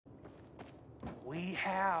We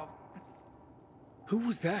have. Who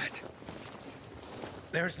was that?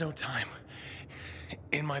 There's no time.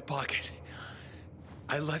 In my pocket.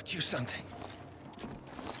 I left you something.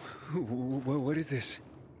 What is this?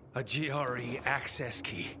 A GRE access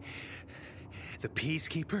key. The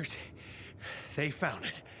Peacekeepers, they found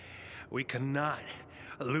it. We cannot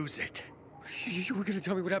lose it. You were gonna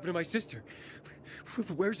tell me what happened to my sister.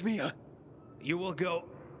 Where's Mia? You will go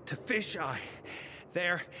to Fisheye.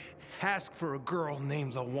 There, ask for a girl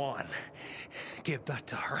named Lawan. Give that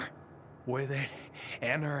to her. With it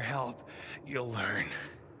and her help, you'll learn.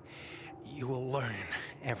 You will learn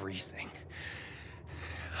everything.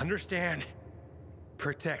 Understand?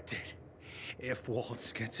 Protect it. If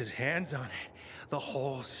Waltz gets his hands on it, the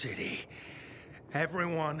whole city,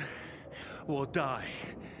 everyone will die.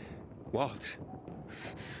 Waltz?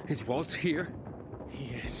 Is Waltz here?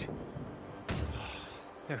 He is.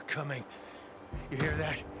 They're coming. You hear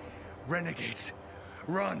that? Renegades.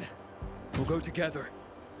 Run! We'll go together.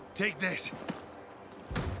 Take this.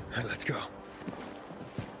 Let's go.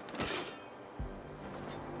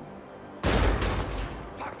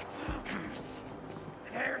 Fuck!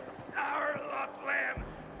 There's our lost lamb,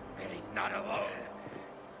 and he's not alone.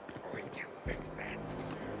 We can fix that.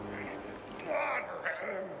 Slaughter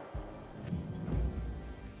him!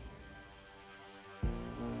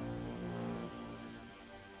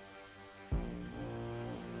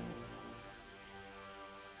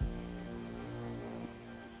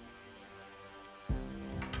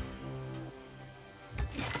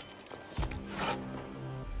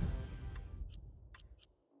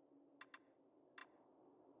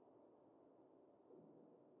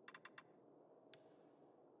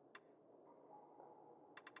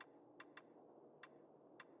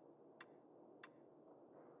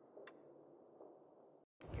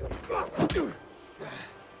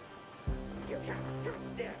 You can't touch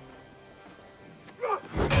this!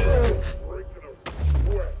 Breaking a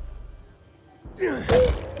sweat! You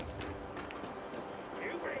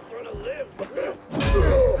ain't gonna live!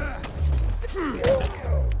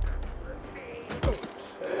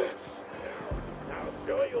 I'll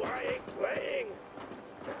show you I ain't playing!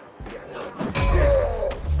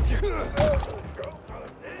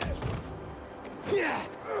 Yeah!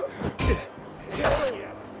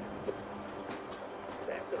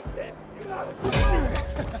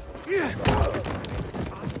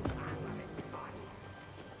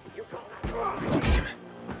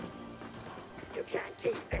 You can't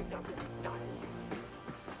keep this up inside.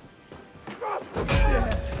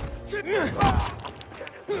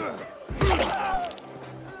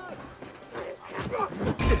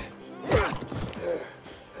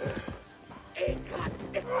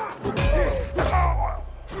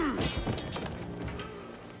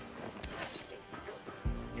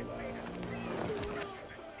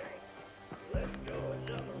 Let's go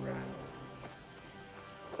another round.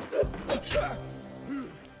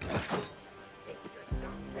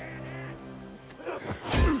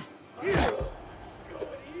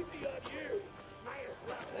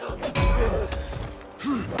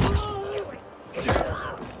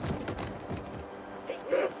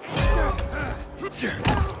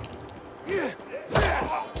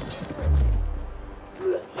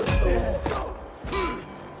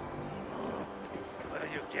 Will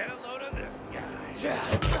you get a load of this guy?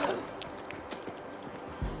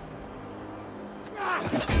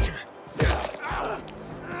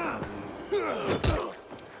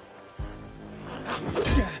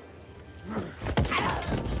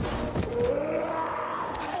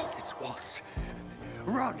 It's Waltz.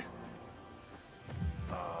 Run!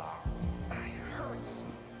 It hurts.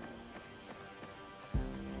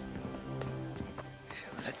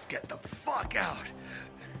 Let's get the fuck out.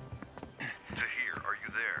 Tahir, are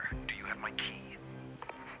you there? Do you have my key?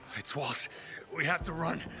 It's Waltz. We have to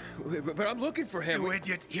run. But I'm looking for him. You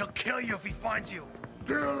idiot. He'll kill you if he finds you.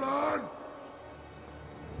 Dylan!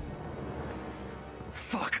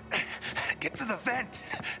 Fuck. Get to the vent.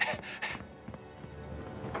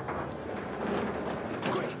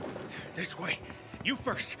 Quick. This way. You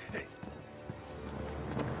first.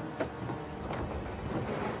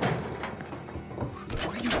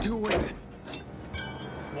 What are you doing?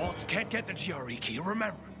 Waltz can't get the GRE key,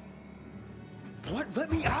 remember. What?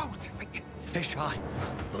 Let me out! Fish eye.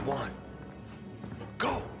 The one.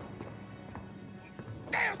 Go!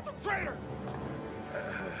 Damn the traitor!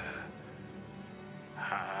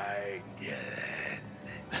 Hi, Dylan.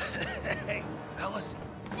 Hey, fellas.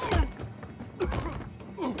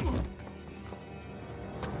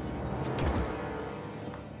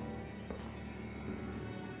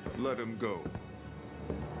 Let him go.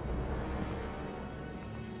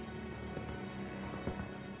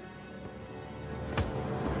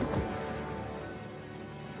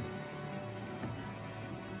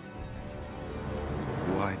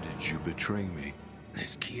 did you betray me?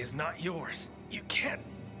 This key is not yours. You can't.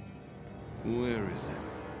 Where is it?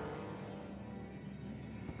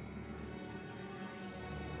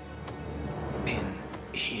 In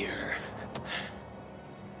here.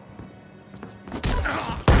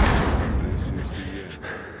 This is the end.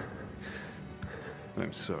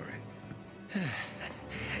 I'm sorry.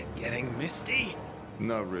 Getting misty?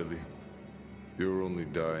 Not really. You're only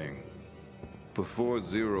dying. Before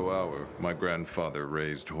 0 hour, my grandfather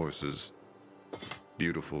raised horses.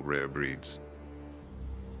 Beautiful rare breeds.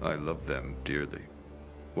 I love them dearly.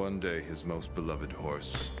 One day, his most beloved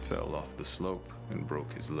horse fell off the slope and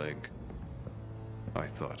broke his leg. I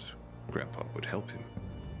thought Grandpa would help him,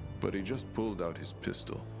 but he just pulled out his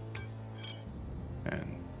pistol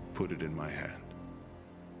and put it in my hand.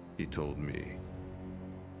 He told me,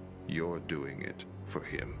 "You're doing it for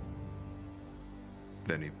him."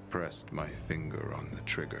 Then he pressed my finger on the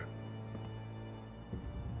trigger.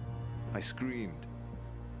 I screamed.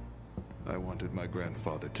 I wanted my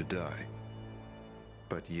grandfather to die.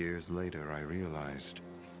 But years later, I realized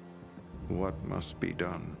what must be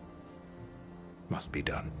done must be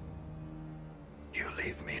done. You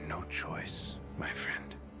leave me no choice, my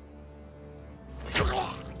friend.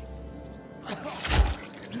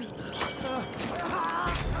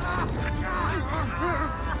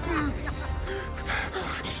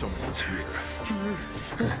 Someone's here.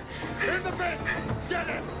 In the bin! Get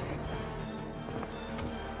it!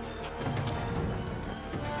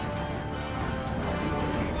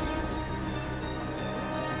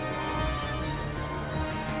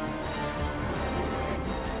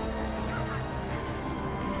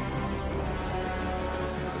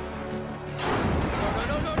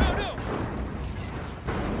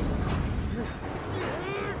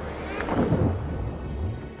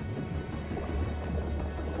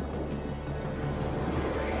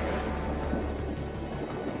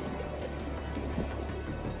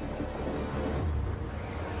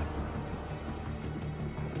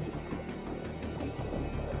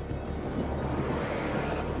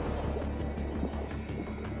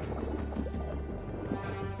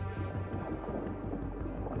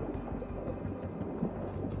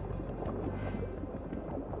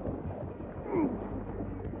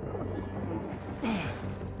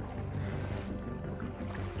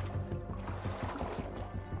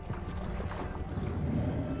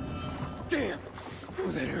 Damn! Oh,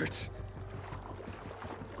 that hurts.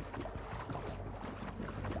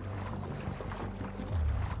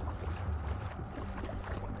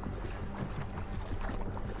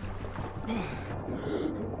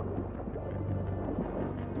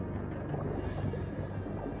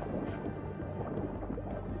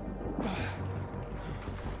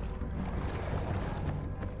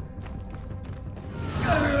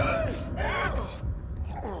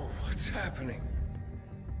 Oh, what's happening?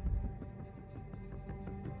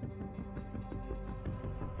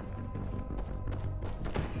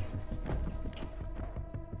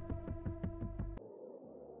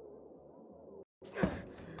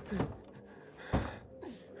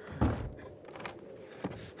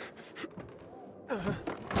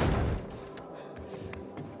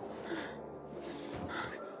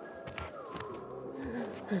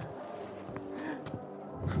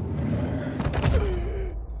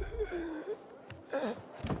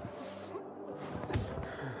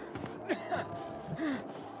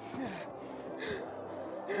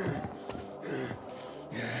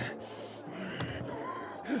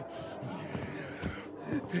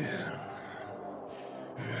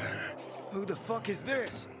 Who the fuck is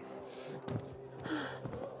this?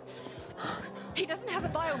 He doesn't have a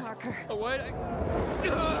biomarker. Oh, what?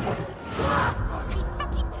 He's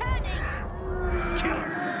fucking turning! Kill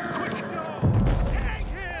him! Quick! No! Hang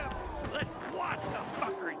him! Let's watch the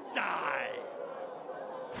fucker die!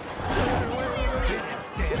 Get him,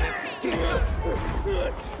 damn it! Get him!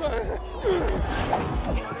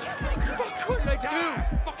 Fuck, what did I do?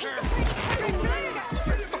 Fucker!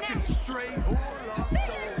 Fucking stray whore lost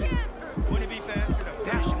soul! Wouldn't it be faster to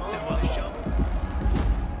dash him over with a shovel?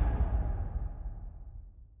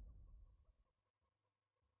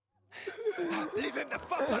 Leave him the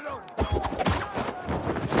fuck alone!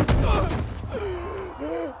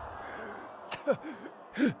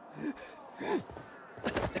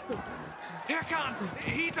 Hakon!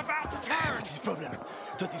 He's about to turn! What's his problem?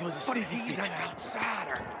 Thought it was a But sneaky he's fit. an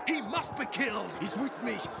outsider! He must be killed! He's with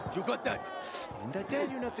me. You got that? Didn't I tell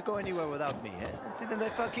you not to go anywhere without me, eh? Didn't I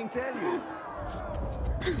fucking tell you?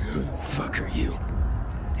 Who the fuck are you?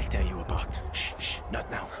 They'll tell you about. Shh, shh, not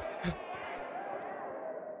now.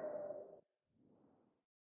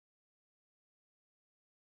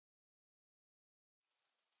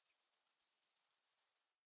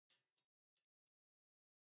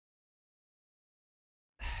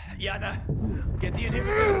 Yana, get the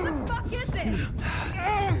inhibitors. What the fuck is it?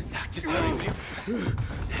 Just hurry, will you?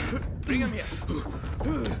 Bring him here.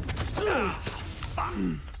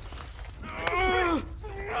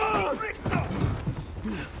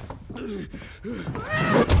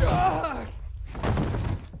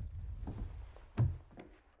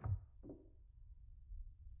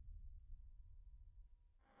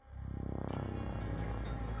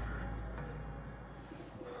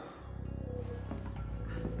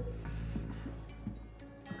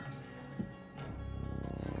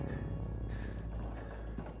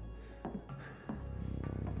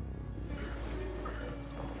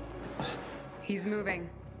 He's moving.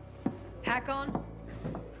 Hakon?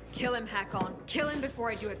 Kill him, Hakon. Kill him before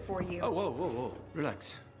I do it for you. Oh, whoa.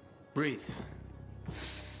 Relax. Breathe.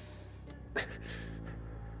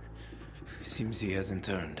 Seems he hasn't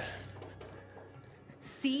turned.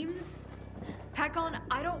 Seems? Hakon,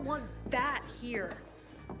 I don't want that here.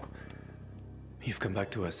 You've come back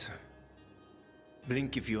to us.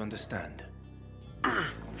 Blink if you understand.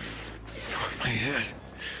 My head.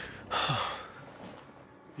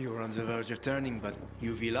 You were on the verge of turning, but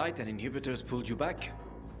UV light and inhibitors pulled you back.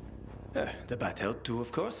 The bat helped too,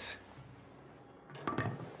 of course.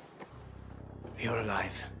 You're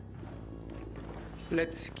alive.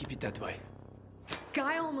 Let's keep it that way.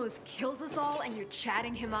 Guy almost kills us all and you're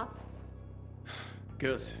chatting him up?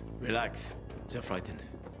 Girls, relax. They're frightened.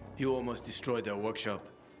 You almost destroyed their workshop.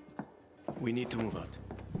 We need to move out.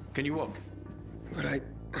 Can you walk? But I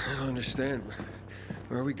don't understand.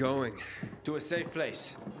 Where are we going? To a safe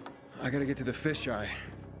place. I gotta get to the fisheye.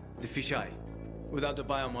 The fisheye. Without the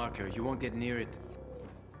biomarker, you won't get near it.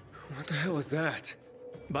 What the hell is that?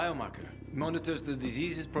 Biomarker monitors the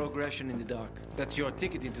disease's progression in the dark. That's your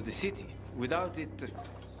ticket into the city. Without it,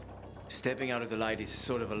 stepping out of the light is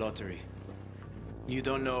sort of a lottery. You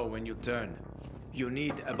don't know when you'll turn. You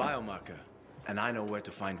need a biomarker, and I know where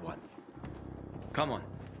to find one. Come on.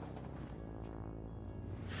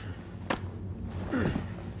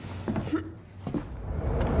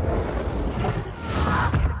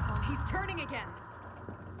 He's turning again.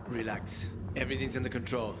 Relax. Everything's under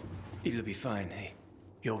control. It'll be fine, hey?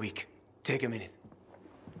 You're weak. Take a minute.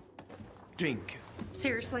 Drink.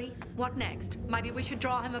 Seriously? What next? Maybe we should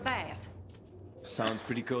draw him a bath. Sounds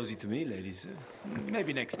pretty cozy to me, ladies.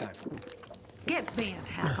 Maybe next time. Get bent,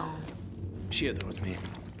 Hakon. She adores me.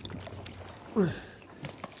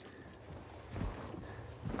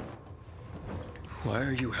 Why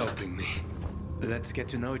are you helping me? Let's get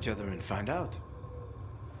to know each other and find out.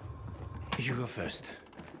 You go first.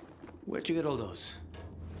 Where'd you get all those?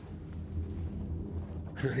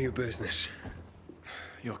 None of your business.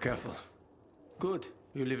 You're careful. Good.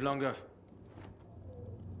 You live longer.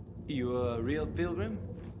 You a real pilgrim?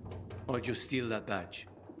 Or did you steal that badge?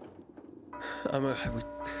 I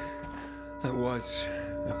was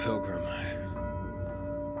a pilgrim.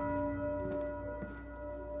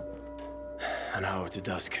 An hour to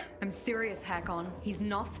dusk. I'm serious, Hakon. He's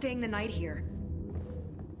not staying the night here.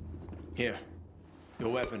 Here. Your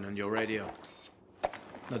weapon and your radio.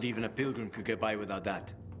 Not even a pilgrim could get by without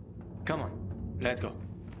that. Come on. Let's go.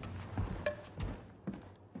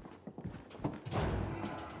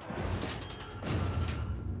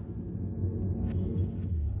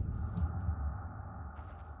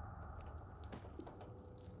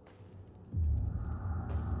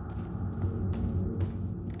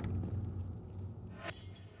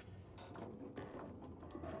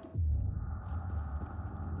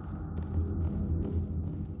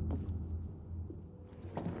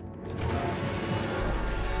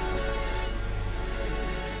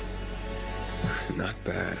 Not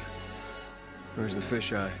bad. Where's the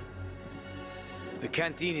fisheye? The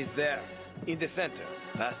canteen is there. In the center.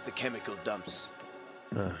 Past the chemical dumps.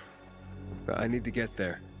 I need to get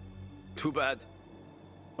there. Too bad.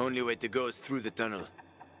 Only way to go is through the tunnel.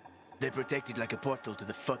 They protect it like a portal to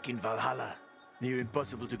the fucking Valhalla. Near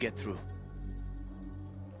impossible to get through.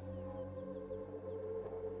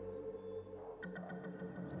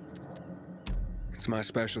 It's my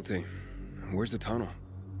specialty. Where's the tunnel?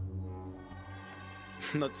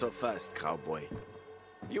 Not so fast, cowboy.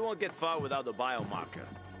 You won't get far without a biomarker.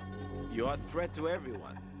 You are a threat to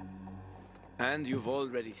everyone. And you've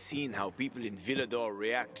already seen how people in Villador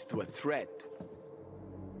react to a threat.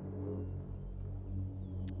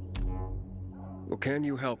 Well, can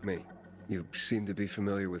you help me? You seem to be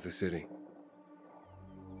familiar with the city.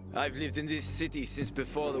 I've lived in this city since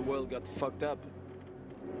before the world got fucked up.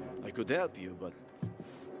 I could help you, but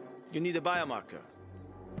you need a biomarker.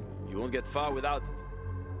 You won't get far without it.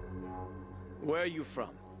 Where are you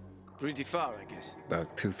from? Pretty far, I guess.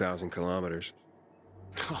 About 2,000 kilometers.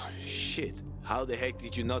 Oh, shit. How the heck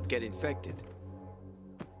did you not get infected?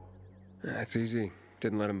 That's easy.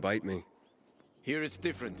 Didn't let him bite me. Here it's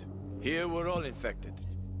different. Here we're all infected.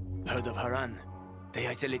 Heard of Haran? They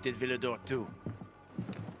isolated Villador too.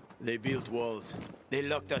 They built walls. They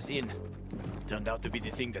locked us in. Turned out to be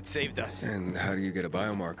the thing that saved us. And how do you get a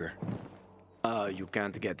biomarker? You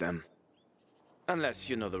can't get them. Unless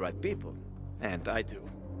you know the right people. And I do.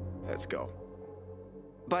 Let's go.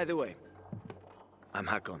 By the way, I'm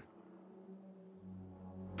Hakon.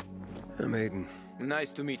 I'm Aiden.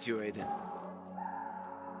 Nice to meet you, Aiden.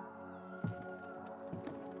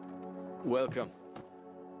 Welcome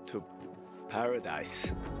to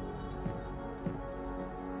paradise.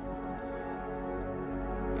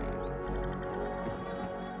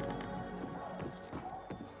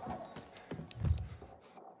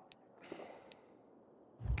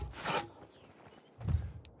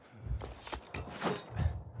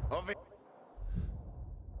 Over.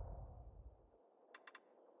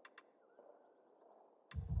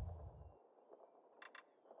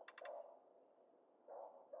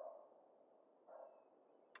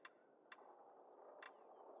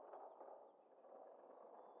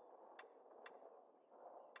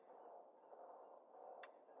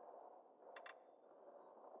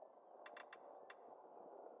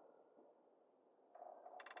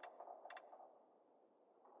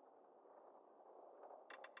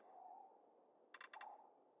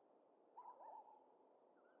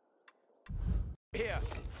 Here.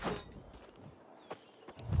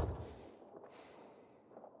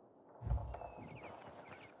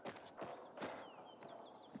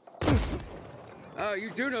 Oh,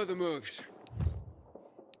 you do know the moves.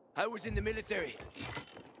 I was in the military.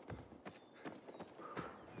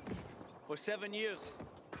 For 7 years.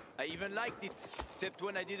 I even liked it, except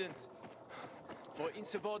when I didn't. For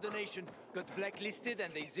insubordination, got blacklisted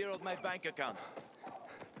and they zeroed my bank account.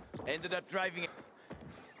 Ended up driving...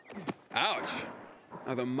 Ouch!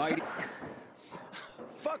 Oh, the mighty...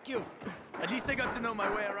 Fuck you! At least I got to know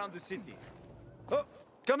my way around the city. Oh,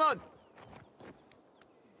 come on!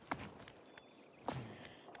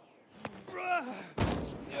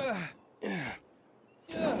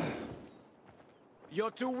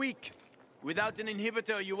 You're too weak. Without an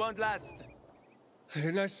inhibitor, you won't last.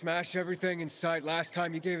 Didn't I smash everything in sight last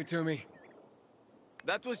time you gave it to me?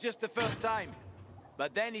 That was just the first time.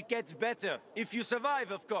 But then it gets better. If you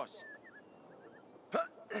survive, of course.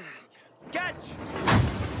 Catch!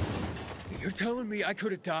 You're telling me I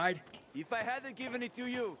could have died? If I hadn't given it to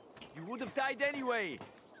you, you would have died anyway.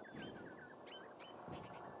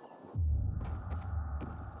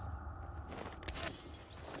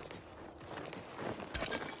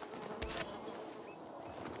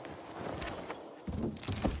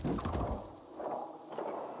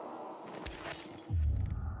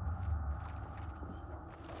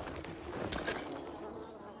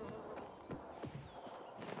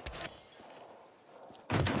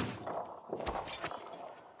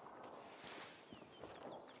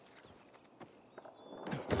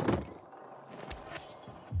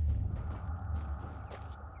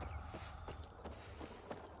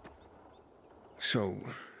 So,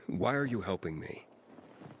 why are you helping me?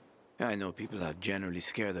 I know people are generally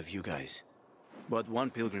scared of you guys. But one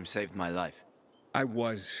pilgrim saved my life. I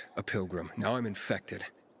was a pilgrim. Now I'm infected.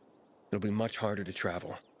 It'll be much harder to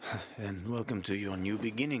travel. Then welcome to your new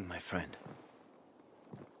beginning, my friend.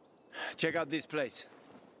 Check out this place.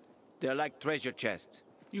 They're like treasure chests.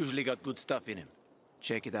 Usually got good stuff in them.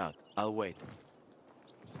 Check it out. I'll wait.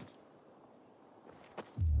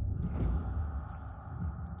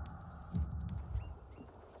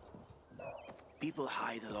 People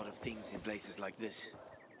hide a lot of things in places like this.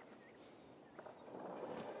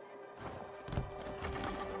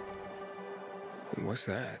 What's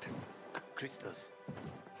that? Crystals.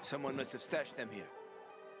 Someone must have stashed them here.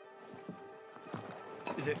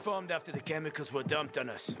 They formed after the chemicals were dumped on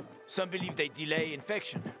us. Some believe they delay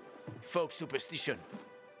infection. Folk superstition.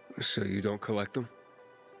 So you don't collect them?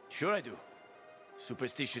 Sure I do.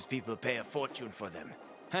 Superstitious people pay a fortune for them.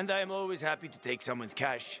 And I am always happy to take someone's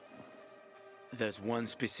cash. There's one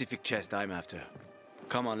specific chest I'm after.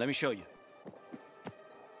 Come on, let me show you.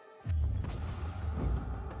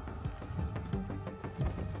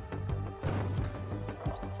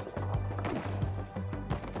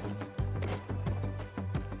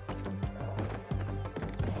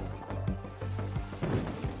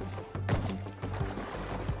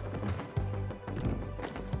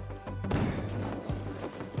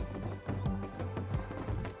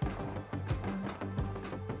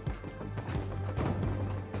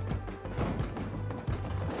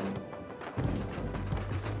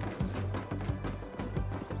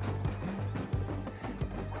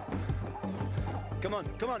 come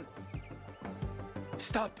on, come on.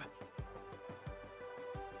 Stop.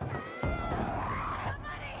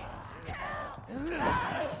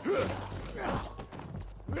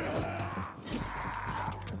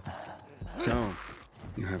 So,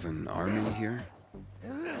 you have an army here?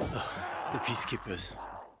 The peacekeepers.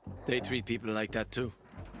 They treat people like that too.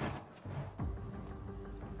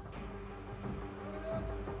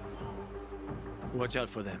 Watch out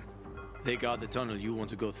for them. They guard the tunnel you want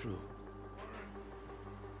to go through.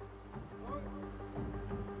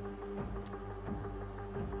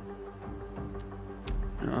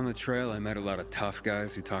 On the trail, I met a lot of tough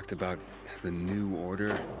guys who talked about the new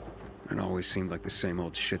order. It always seemed like the same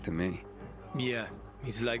old shit to me. Yeah,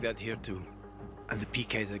 it's like that here too. And the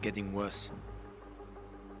PKs are getting worse.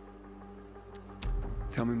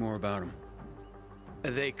 Tell me more about them.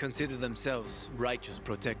 They consider themselves righteous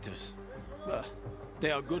protectors.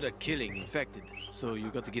 They are good at killing infected, so you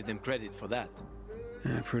got to give them credit for that.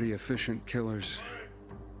 Yeah, pretty efficient killers.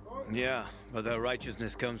 Yeah, but their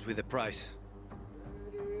righteousness comes with a price.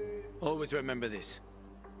 Always remember this.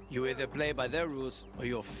 You either play by their rules, or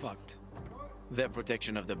you're fucked. Their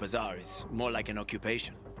protection of the bazaar is more like an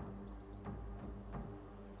occupation.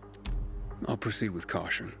 I'll proceed with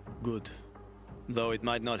caution. Good. Though it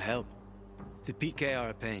might not help. The PK are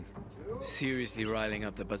a pain. Seriously riling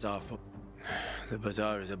up the bazaar for... The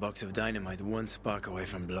bazaar is a box of dynamite one spark away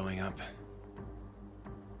from blowing up.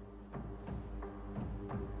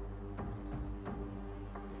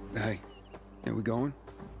 Hey, are we going?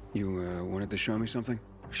 You, wanted to show me something?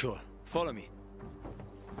 Sure. Follow me.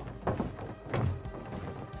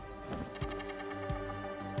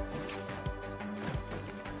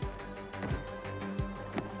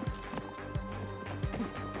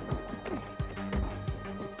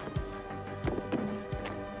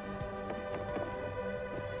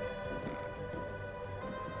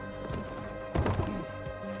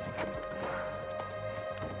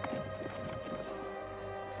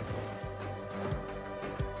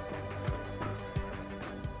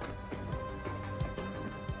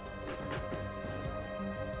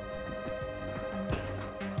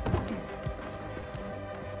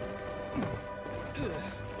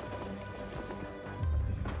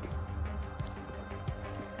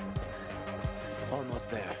 Almost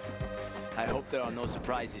there. I hope there are no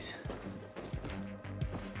surprises.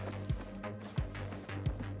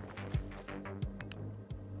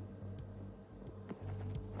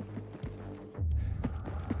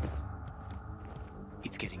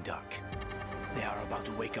 It's getting dark. They are about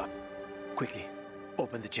to wake up. Quickly,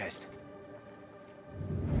 open the chest.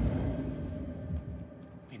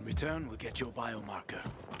 In return, we'll get your biomarker.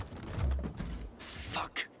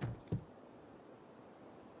 Fuck.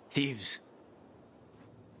 Thieves.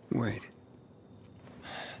 Wait.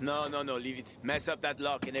 No, leave it. Mess up that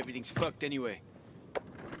lock and everything's fucked anyway.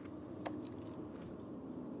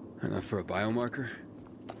 Enough for a biomarker?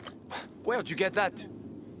 Where'd you get that?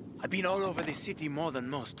 I've been all over this city more than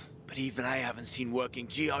most, but even I haven't seen working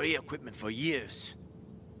GRE equipment for years.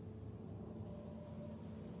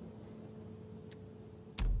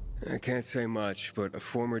 I can't say much, but a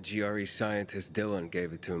former GRE scientist, Dylan,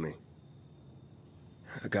 gave it to me.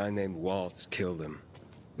 A guy named Waltz killed him.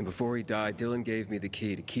 And before he died, Dylan gave me the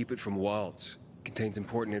key to keep it from Waltz. It contains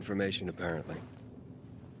important information, apparently.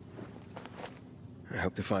 I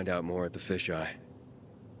hope to find out more at the fisheye.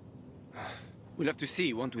 We'll have to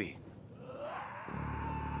see, won't we?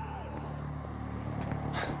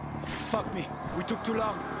 Fuck me. We took too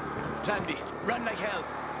long. Plan B. Run like hell.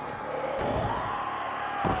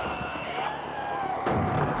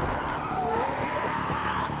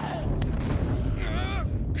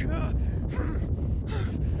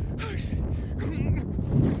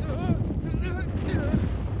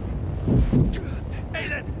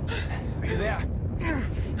 Are you there?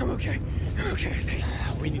 I'm okay, I think.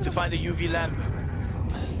 We need to find the UV lamp.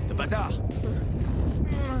 The bazaar.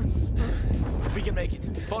 We can make it.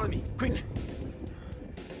 Follow me, quick.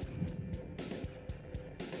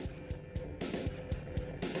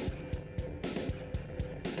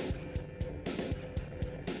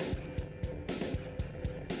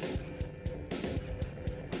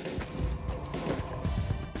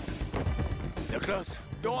 They're close.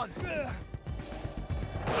 Go on.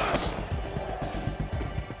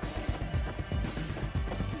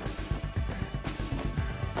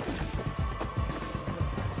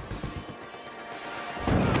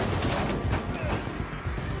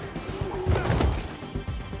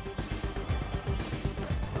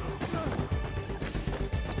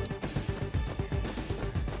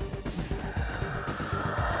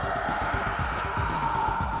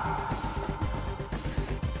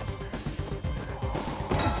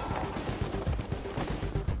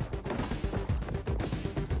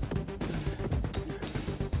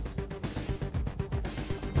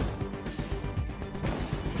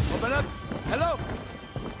 Open up! Hello!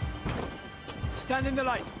 Stand in the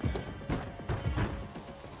light.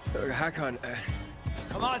 Hakon,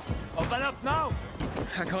 Come on! Open up now!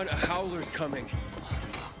 Hakon, a howler's coming.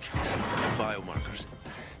 Biomarkers.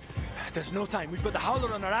 There's no time. We've got the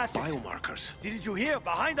howler on our asses. Biomarkers. Didn't you hear?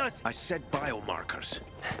 Behind us! I said biomarkers.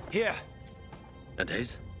 Here. And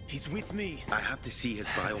his? He's with me. I have to see his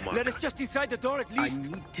biomarker. Let us just inside the door at least. I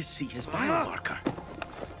need to see his biomarker.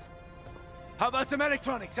 How about some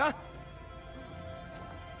electronics, huh?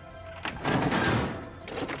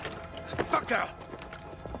 Fucker!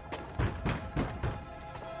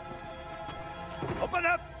 Open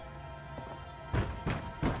up!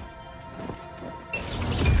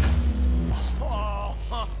 Oh.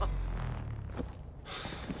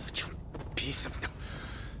 You piece of...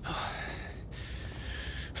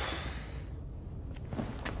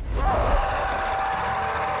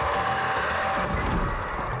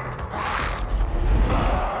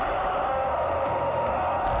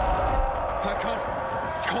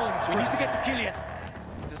 We need to get to Killian.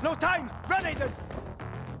 There's no time. Run, Ethan.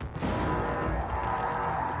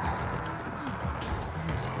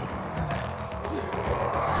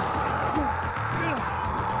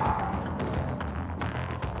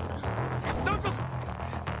 Don't look.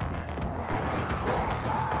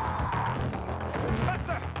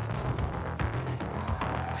 Faster.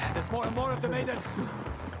 There's more and more of them, Ethan.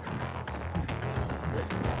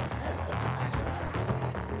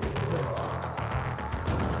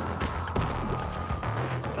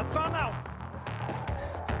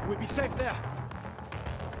 We'll be safe there.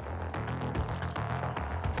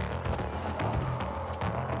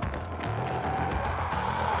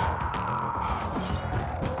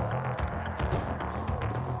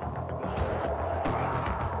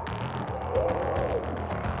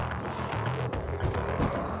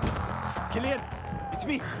 Killian, it's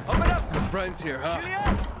me. Open up. Your friend's here, huh?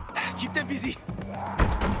 Killian! Keep them busy.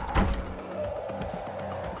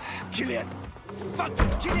 Killian! Fuck!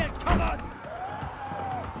 Killian, come on!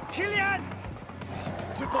 Killian!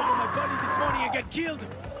 Trip over my body this morning and get killed!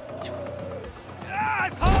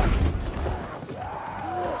 Asshole!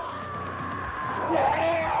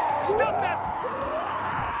 Stop that!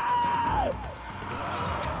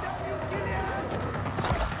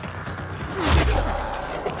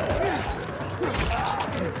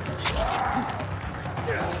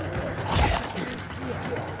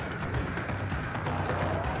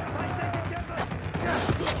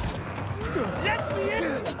 Let me in!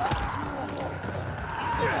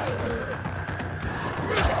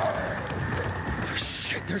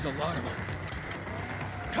 Shit, there's a lot of them.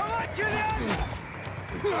 Come on, Killian!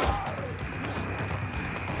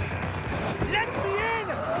 Let me in!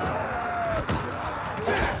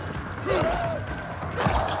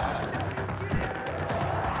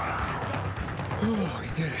 Oh, he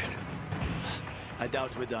did it. I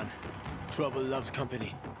doubt we're done. Trouble loves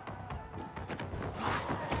company.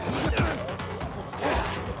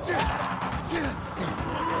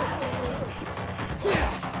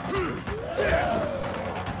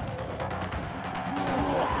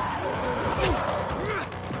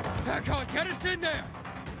 Hakon, get us in there!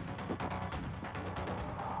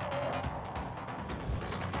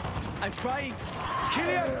 I'm trying.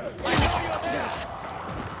 Killian! I know you're there!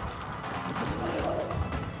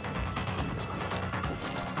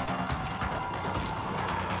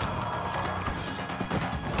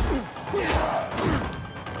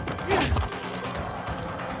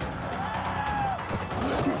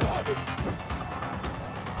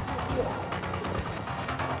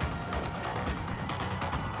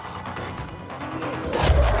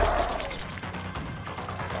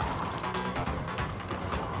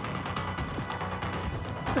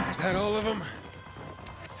 Is that all of them?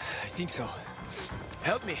 I think so.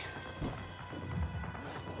 Help me.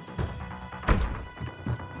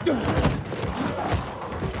 We're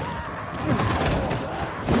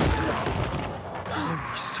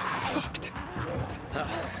so fucked.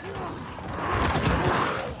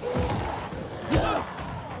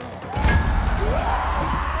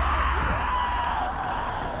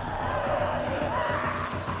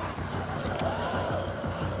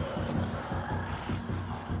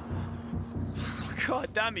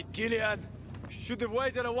 God damn it, Killian. Should have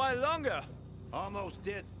waited a while longer. Almost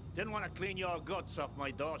did. Didn't want to clean your guts off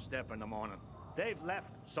my doorstep in the morning. They've left,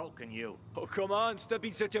 so can you. Oh, come on. Stop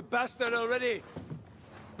being such a bastard already.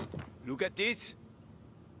 Look at this.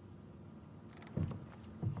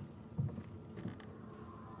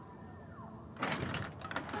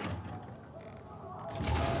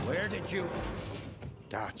 Where did you...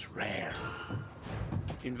 That's rare.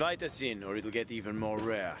 Invite us in, or it'll get even more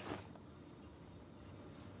rare.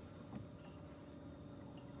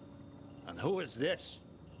 who is this?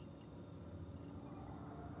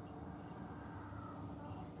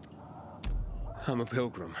 I'm a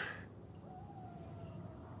pilgrim.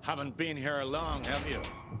 Haven't been here long, have you?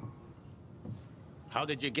 How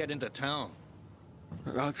did you get into town?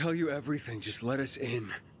 I'll tell you everything, just let us in.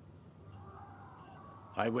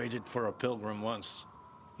 I waited for a pilgrim once.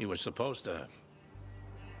 He was supposed to...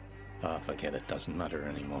 Ah, forget it, doesn't matter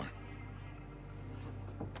anymore.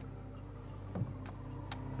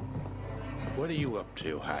 What are you up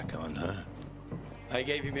to, Hakon, huh? I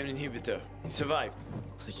gave him an inhibitor. He survived.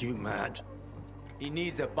 Are you mad? He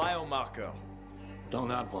needs a biomarker. Don't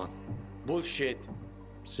have one. Bullshit.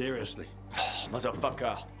 Seriously.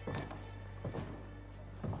 Motherfucker.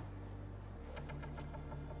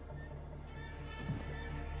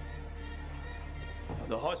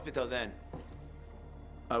 The hospital, then.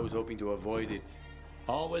 I was hoping to avoid it.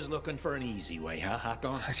 Always looking for an easy way, huh,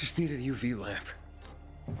 Hakon? I just need a UV lamp.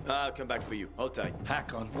 I'll come back for you. Hold tight.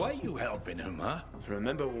 Hakon, why are you helping him, huh?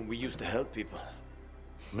 Remember when we used to help people?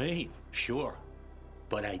 Me? Sure.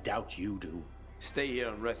 But I doubt you do. Stay here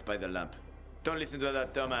and rest by the lamp. Don't listen to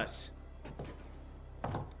that dumbass.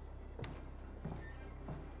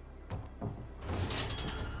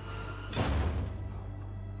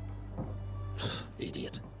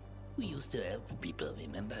 Idiot. We used to help people,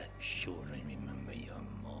 remember? Sure, I remember, you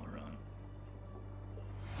moron.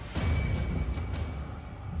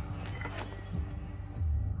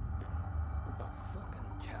 A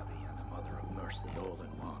fucking cabbie and a mother of mercy all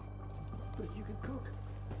in one. But you can cook.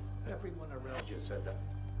 Everyone around you said that.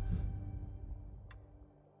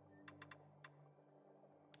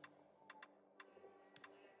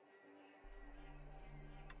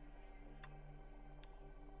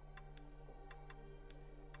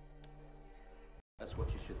 That's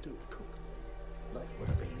what you should do, cook. Life would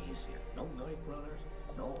have been easier. No night runners,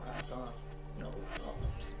 no Hakons, no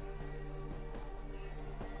problems.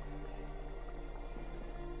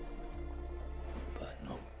 But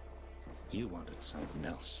no, you wanted something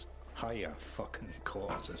else. Higher fucking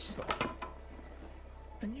causes.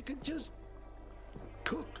 And you could just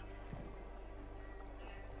cook.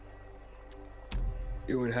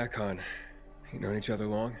 You and Hakon, you known each other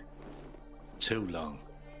long? Too long.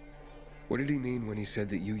 What did he mean when he said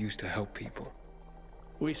that you used to help people?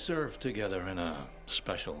 We served together in a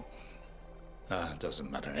special, doesn't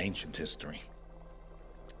matter, ancient history.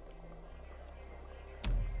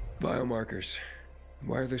 Biomarkers.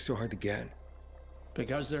 Why are they so hard to get?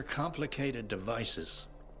 Because they're complicated devices.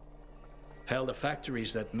 Hell, the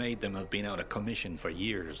factories that made them have been out of commission for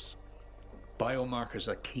years. Biomarkers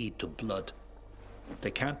are keyed to blood.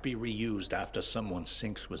 They can't be reused after someone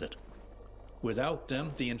sinks with it. Without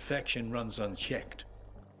them, the infection runs unchecked.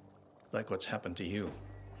 Like what's happened to you.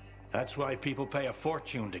 That's why people pay a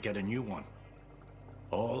fortune to get a new one.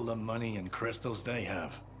 All the money and crystals they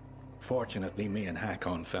have. Fortunately, me and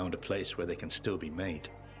Hakon found a place where they can still be made.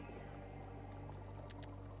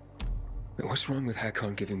 What's wrong with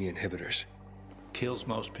Hakon giving me inhibitors? Kills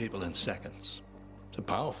most people in seconds. It's a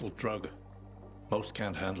powerful drug. Most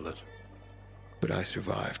can't handle it. But I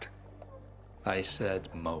survived. I said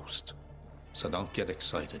most. So don't get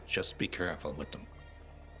excited. Just be careful with them.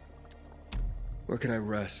 Where can I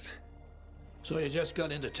rest? So you just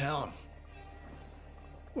got into town.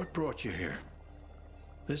 What brought you here?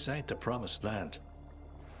 This ain't the promised land.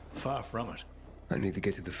 Far from it. I need to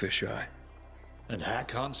get to the fisheye. And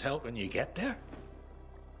Hakon's helping you get there?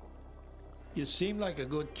 You seem like a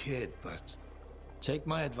good kid, but take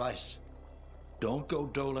my advice. Don't go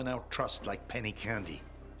doling out trust like penny candy.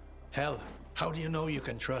 Hell, how do you know you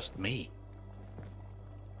can trust me?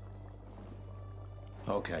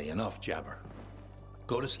 Okay, enough jabber.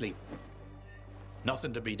 Go to sleep.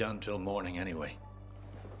 Nothing to be done till morning anyway.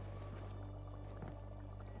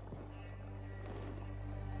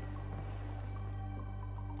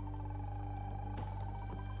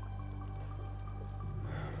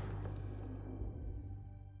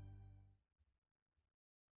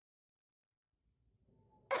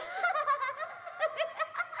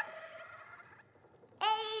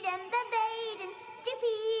 Aiden, babaden,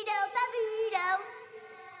 stupido, babudo.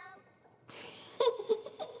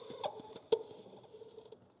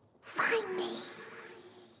 Find me.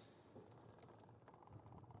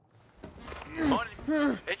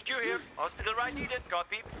 Morning. HQ here. Hospital right needed.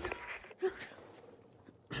 Copy.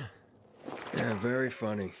 Yeah, very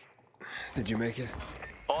funny. Did you make it?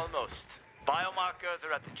 Almost. Biomarkers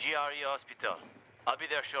are at the GRE hospital. I'll be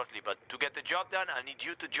there shortly, but to get the job done, I need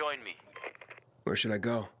you to join me. Where should I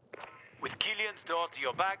go? With Killian's door to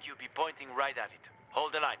your back, you'll be pointing right at it.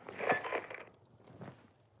 Hold the line.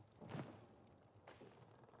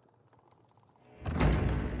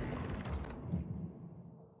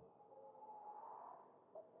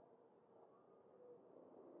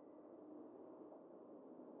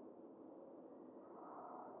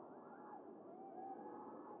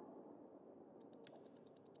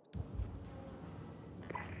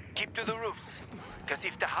 Keep to the roofs, because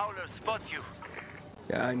if the howlers spot you...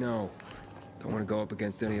 Yeah, I know. Don't want to go up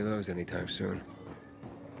against any of those anytime soon.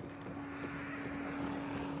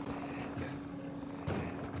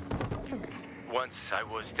 Once I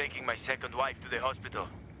was taking my second wife to the hospital.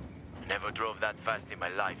 Never drove that fast in my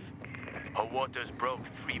life. Her waters broke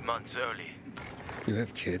 3 months early. You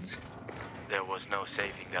have kids? There was no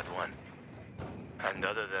saving that one. And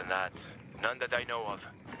other than that, none that I know of.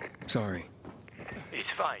 Sorry.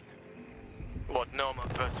 It's fine. What normal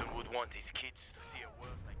person would want his kids to see a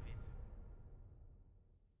world like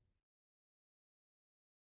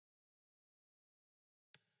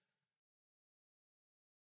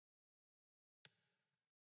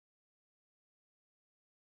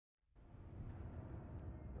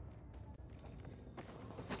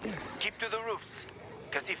this? Keep to the roofs,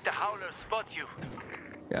 because if the howlers spot you...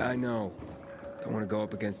 Yeah, I know. Don't want to go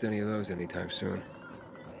up against any of those anytime soon.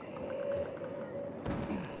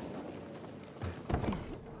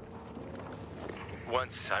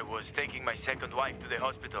 Once I was taking my second wife to the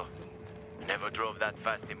hospital. Never drove that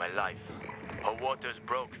fast in my life. Her waters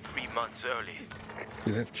broke 3 months early.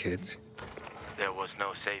 You have kids? There was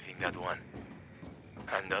no saving that one.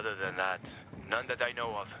 And other than that, none that I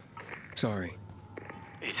know of. Sorry.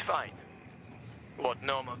 It's fine. What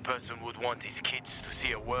normal person would want his kids to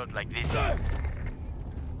see a world like this?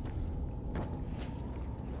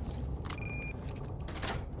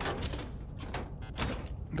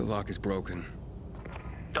 The lock is broken.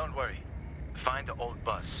 Don't worry. Find the old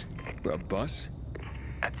bus. A bus?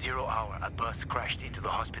 At 0 hour, a bus crashed into the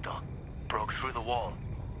hospital. Broke through the wall.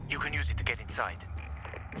 You can use it to get inside.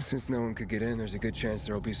 Since no one could get in, there's a good chance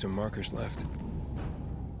there'll be some markers left.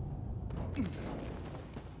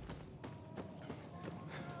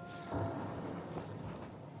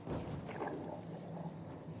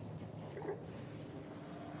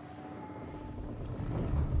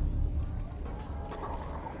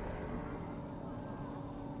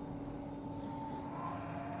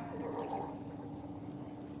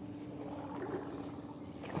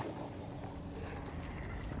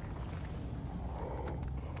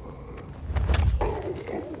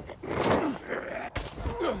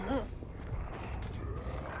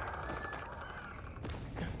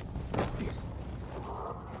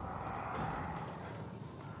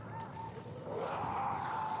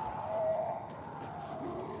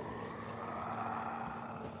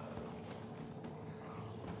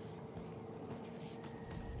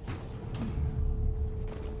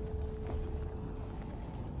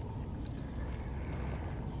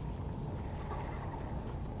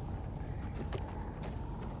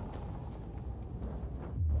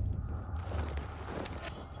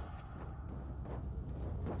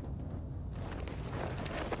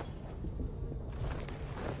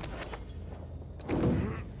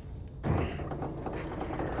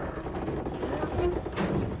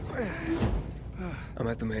 I'm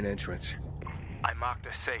at the main entrance. I marked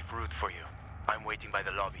a safe route for you. I'm waiting by the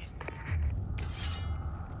lobby.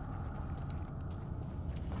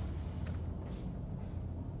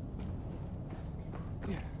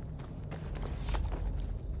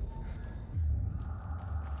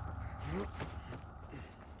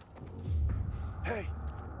 Hey!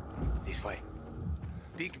 This way.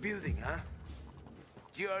 Big building, huh?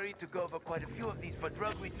 GRE took over quite a few of these for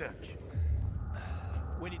drug research.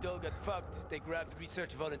 When it all got fucked, they grabbed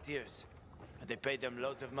research volunteers. And they paid them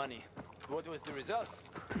loads of money. What was the result?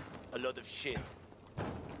 A lot of shit.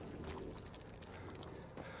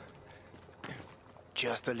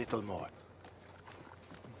 Just a little more.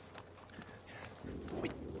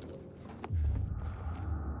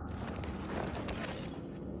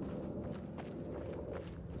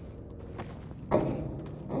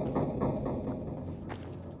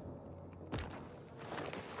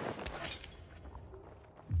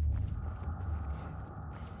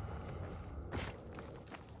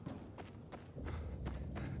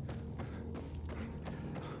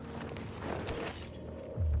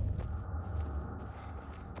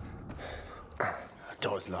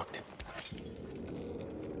 Door's locked.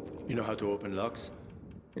 You know how to open locks?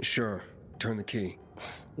 Sure. Turn the key.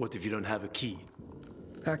 What if you don't have a key?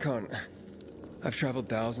 Hakon, I've traveled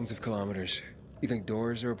thousands of kilometers. You think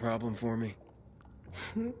doors are a problem for me?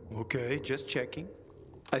 Okay, just checking.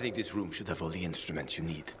 I think this room should have all the instruments you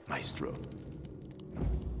need, Maestro.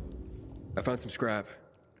 I found some scrap.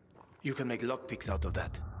 You can make lockpicks out of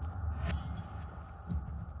that.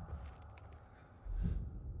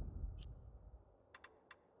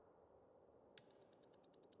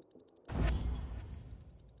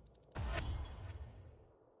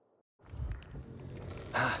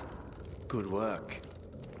 Ah, good work.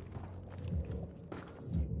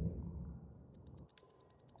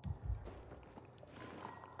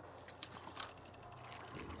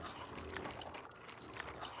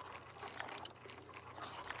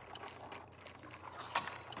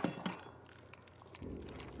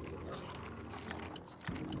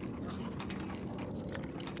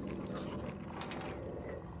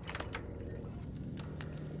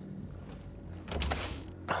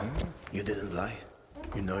 didn't lie.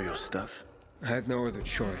 You know your stuff. I had no other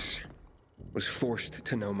choice. Was forced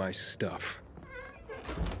to know my stuff.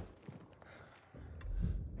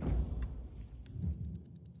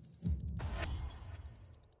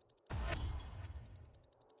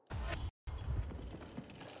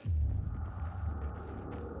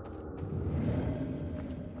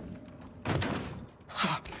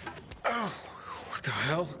 What the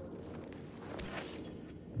hell?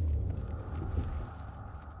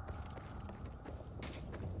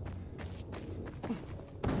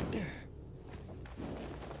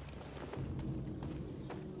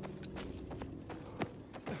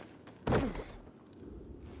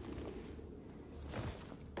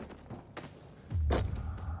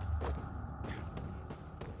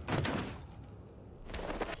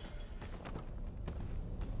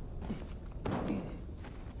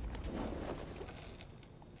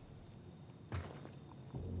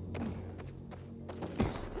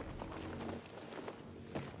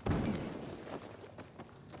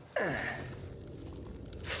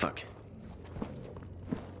 Fuck.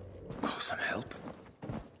 Call some help?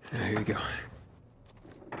 Here you go.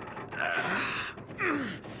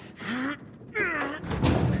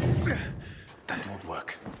 That won't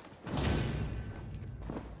work.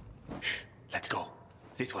 Shh, let's go.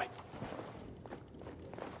 This way.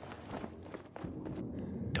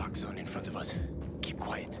 Dark zone in front of us. Keep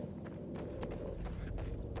quiet.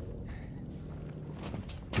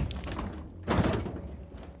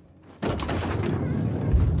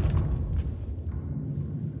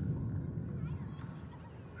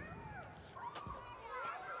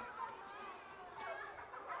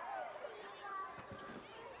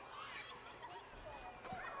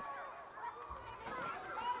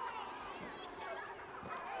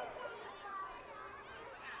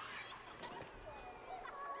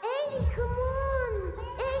 Come on!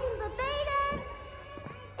 Aiden, Babaden!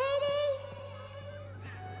 Aiden!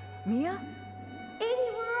 Mia?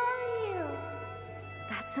 Aiden, where are you?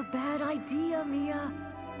 That's a bad idea, Mia.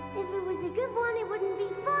 If it was a good one, it wouldn't be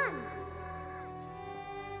fun.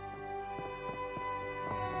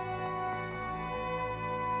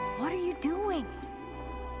 What are you doing?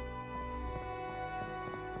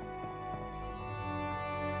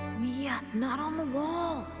 Mia, not on the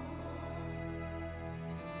wall.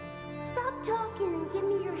 Stop talking and give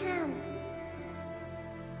me your hand.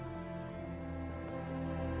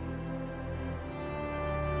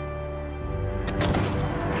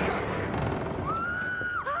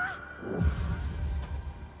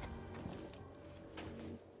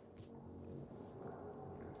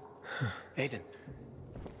 Aiden.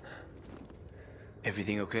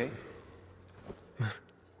 Everything okay?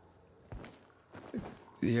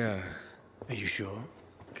 Yeah. Are you sure?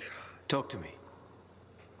 Talk to me.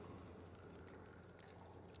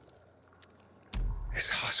 This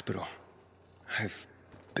hospital. I've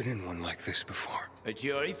been in one like this before. A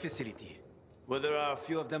GRE facility. Well, there are a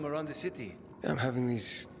few of them around the city. I'm having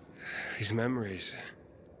these memories.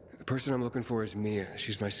 The person I'm looking for is Mia.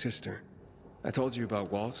 She's my sister. I told you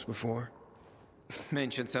about Waltz before.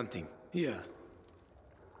 Mentioned something. Yeah.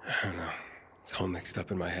 I don't know. It's all mixed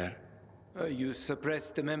up in my head. You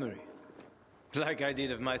suppressed the memory. Like I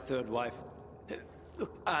did of my third wife.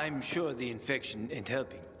 Look, I'm sure the infection ain't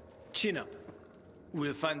helping. Chin up.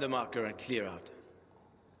 We'll find the marker and clear out.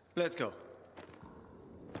 Let's go.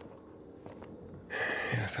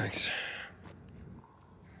 Yeah, thanks.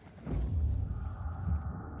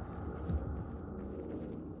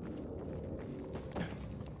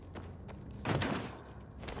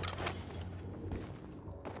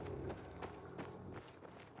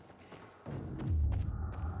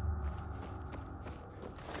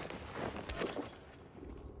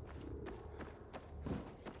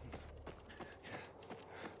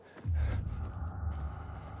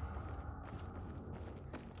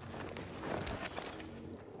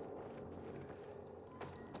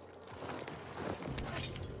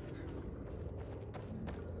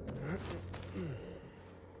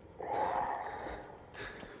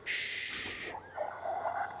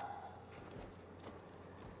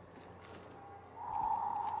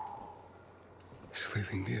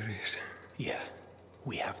 Sleeping Beauties. Yeah,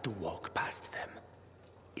 we have to walk past them.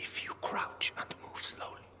 If you crouch and move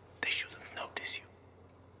slowly, they shouldn't notice you.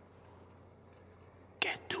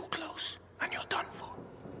 Get too close, and you're done for.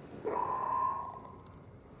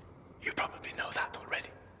 You probably know that already.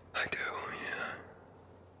 I do, yeah.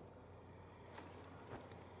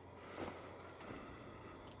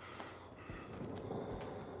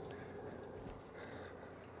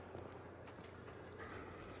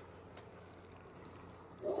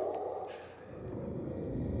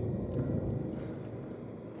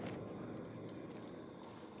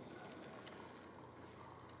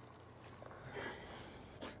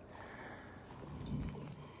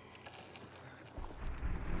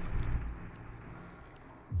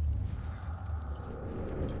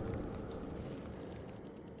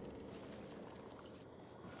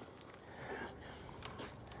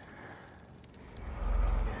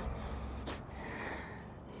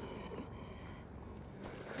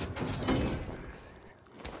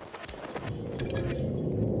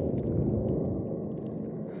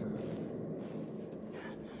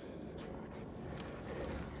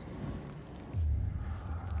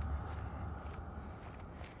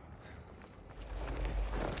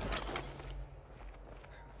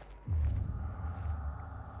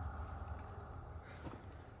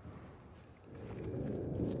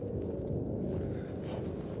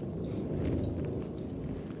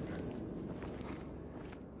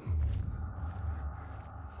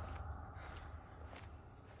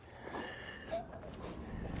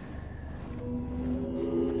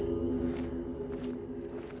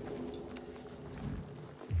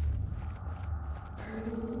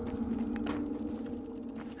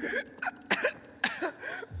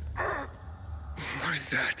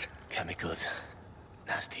 that? Chemicals.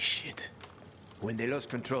 Nasty shit. When they lost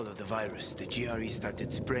control of the virus, the GRE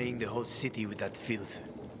started spraying the whole city with that filth.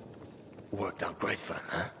 Worked out great for them,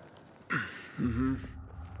 huh? Mm-hmm.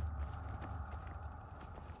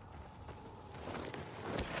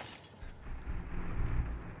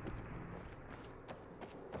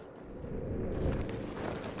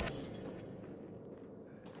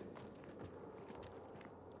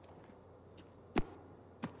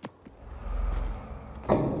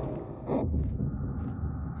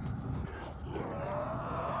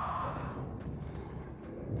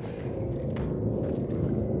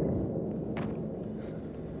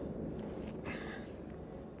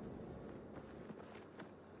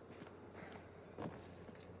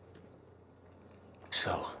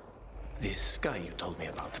 So, this guy you told me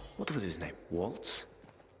about, what was his name? Waltz?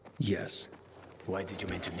 Yes. Why did you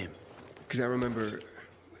mention him? Because I remember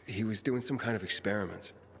he was doing some kind of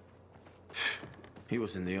experiment. He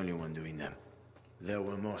wasn't the only one doing them. There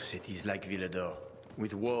were more cities like Villador,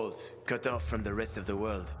 with walls cut off from the rest of the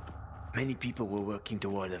world. Many people were working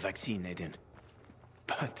toward a vaccine, Aiden.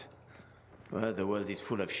 But, well, the world is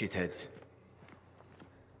full of shitheads.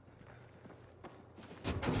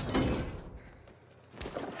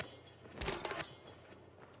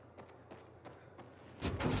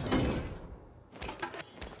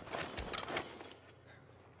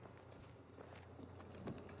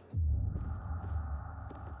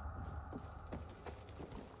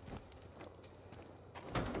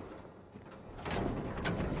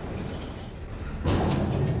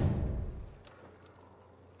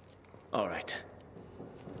 All right.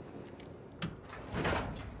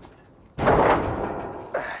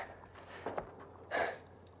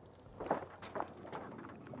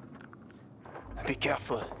 Be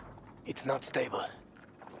careful. It's not stable.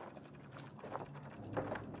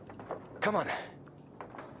 Come on.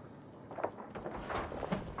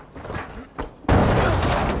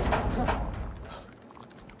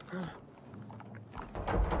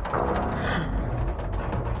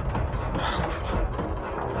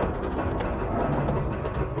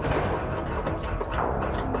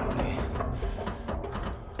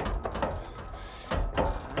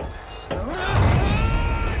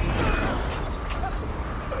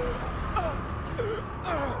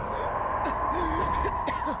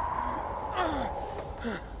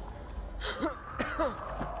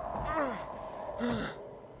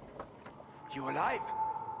 You alive?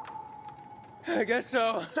 I guess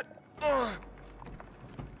so.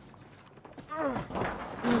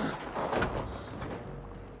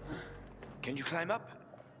 Can you climb up?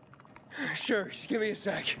 Sure, just give me a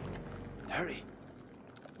sec. Hurry.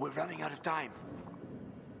 We're running out of time.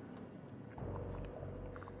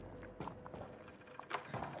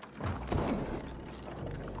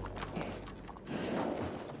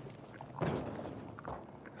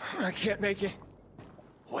 I can't make it.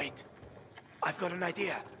 Wait. I've got an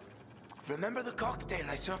idea. Remember the cocktail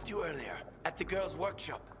I served you earlier at the girls'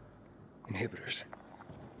 workshop? Inhibitors.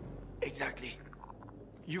 Exactly.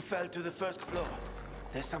 You fell to the first floor.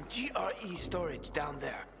 There's some GRE storage down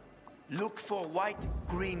there. Look for white,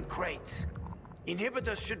 green crates.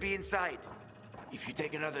 Inhibitors should be inside. If you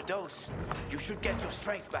take another dose, you should get your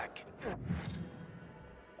strength back.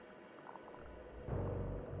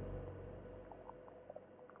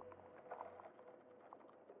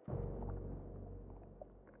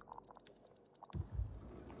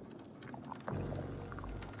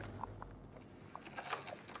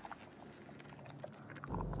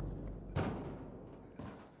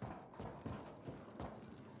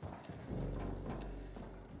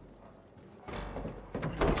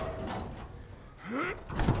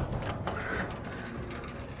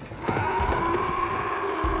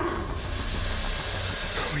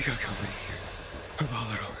 We got company here. A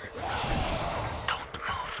volatile. Don't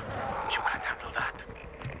move. You can handle that.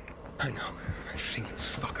 I know. I've seen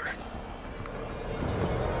this